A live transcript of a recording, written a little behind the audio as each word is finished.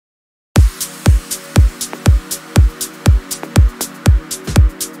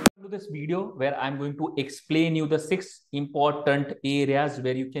this video where I'm going to explain you the 6 important areas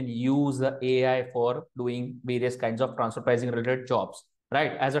where you can use the AI for doing various kinds of transfer pricing related jobs.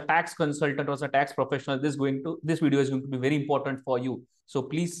 Right? As a tax consultant or as a tax professional, this video is going to be very important for you. So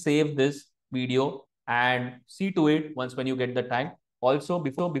please save this video and see to it once when you get the time. Also,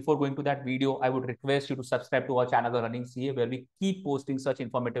 before going to that video, I would request you to subscribe to our channel, The Running CA, where we keep posting such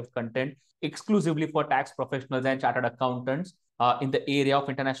informative content exclusively for tax professionals and chartered accountants in the area of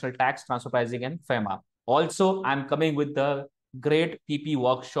international tax, transfer pricing, and FEMA. Also, I'm coming with the great TP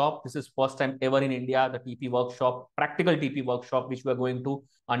workshop. This is first time ever in India, the TP workshop, practical TP workshop, which we are going to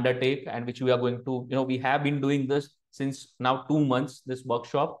undertake and which we are going to, we have been doing this since now 2 months, this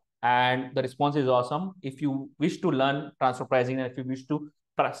workshop. And the response is awesome. If you wish to learn transfer pricing and if you wish to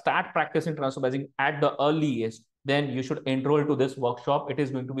start practicing transfer pricing at the earliest, then you should enroll to this workshop. It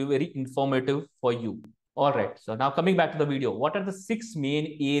is going to be very informative for you. All right. So now coming back to the video, what are the 6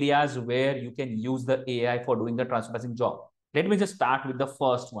 main areas where you can use the AI for doing the transfer pricing job? Let me just start with the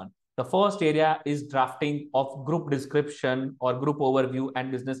first one. The first area is drafting of group description or group overview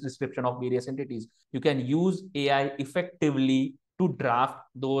and business description of various entities. You can use AI effectively to draft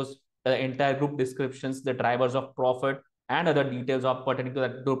those entire group descriptions, the drivers of profit and other details of pertaining to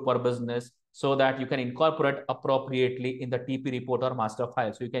that group or business, so that you can incorporate appropriately in the TP report or master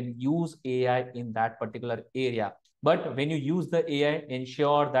file. So you can use AI in that particular area. But when you use the AI,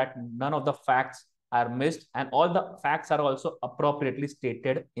 ensure that none of the facts are missed and all the facts are also appropriately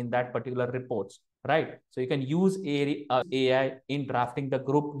stated in that particular reports, right? So you can use AI in drafting the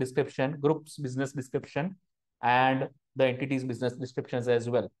group description, group's business description, and the entity's business descriptions as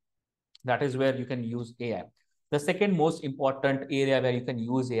well. That is where you can use AI. The second most important area where you can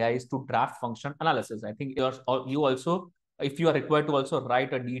use AI is to draft function analysis. I think you also, if you are required to also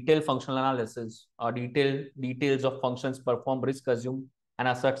write a detailed functional analysis or details of functions perform, risk assume, and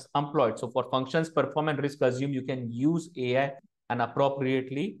assets employed. So for functions perform and risk assume, you can use AI and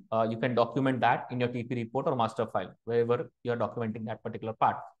appropriately you can document that in your TP report or master file, wherever you're documenting that particular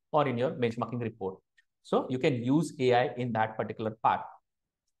part, or in your benchmarking report. So you can use AI in that particular part.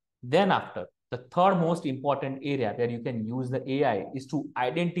 Then after, the third most important area where you can use the AI is to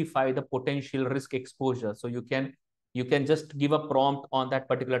identify the potential risk exposure. So you can just give a prompt on that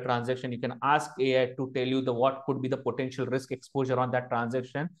particular transaction. You can ask AI to tell you what could be the potential risk exposure on that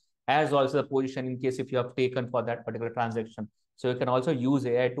transaction, as also the position in case if you have taken for that particular transaction. So you can also use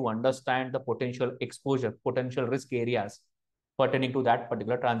AI to understand the potential exposure, potential risk areas pertaining to that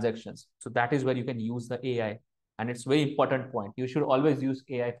particular transactions. So that is where you can use the AI. And it's a very important point. You should always use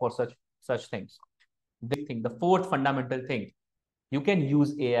AI for such things. The fourth fundamental thing, you can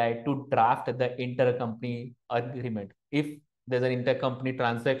use AI to draft the intercompany agreement. If there's an intercompany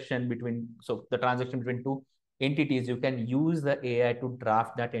transaction between, so the transaction between two entities, you can use the AI to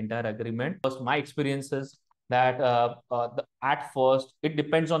draft that entire agreement. Because my experience is that at first, it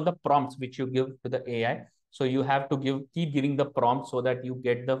depends on the prompts which you give to the AI. So you have to keep giving the prompt so that you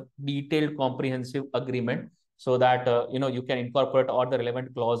get the detailed comprehensive agreement, so that you can incorporate all the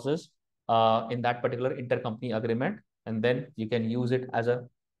relevant clauses in that particular intercompany agreement, and then you can use it as a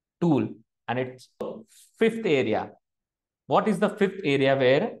tool. And it's fifth area. What is the fifth area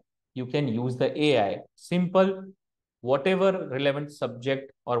where you can use the AI? Simple. Whatever relevant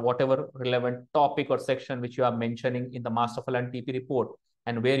subject or whatever relevant topic or section which you are mentioning in the master file and TP report,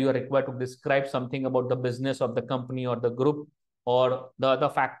 and where you are required to describe something about the business of the company or the group, or the other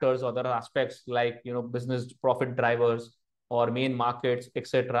factors or other aspects like business profit drivers or main markets,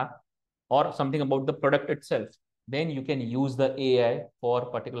 etc., or something about the product itself, then you can use the AI for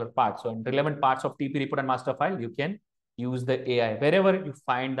particular parts. So in relevant parts of TP report and master file, you can use the AI. Wherever you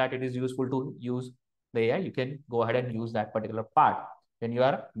find that it is useful to use the AI, you can go ahead and use that particular part when you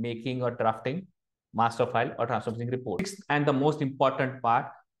are making or drafting master file or transfer pricing report. Sixth and the most important part,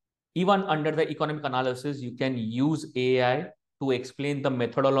 even under the economic analysis, you can use AI to explain the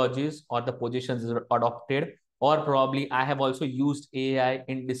methodologies or the positions adopted, or probably I have also used AI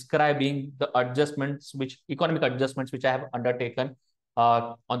in describing the economic adjustments which I have undertaken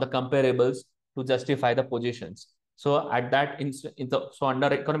on the comparables to justify the positions. So at that so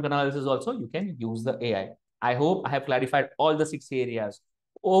under economic analysis also you can use the AI. I hope I have clarified all the 6 areas.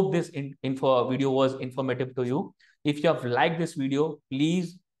 Hope this video was informative to you. If you have liked this video,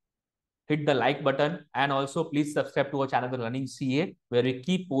 please hit the like button, and also please subscribe to our channel, The Learning CA, where we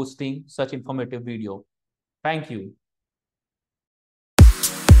keep posting such informative video. Thank you.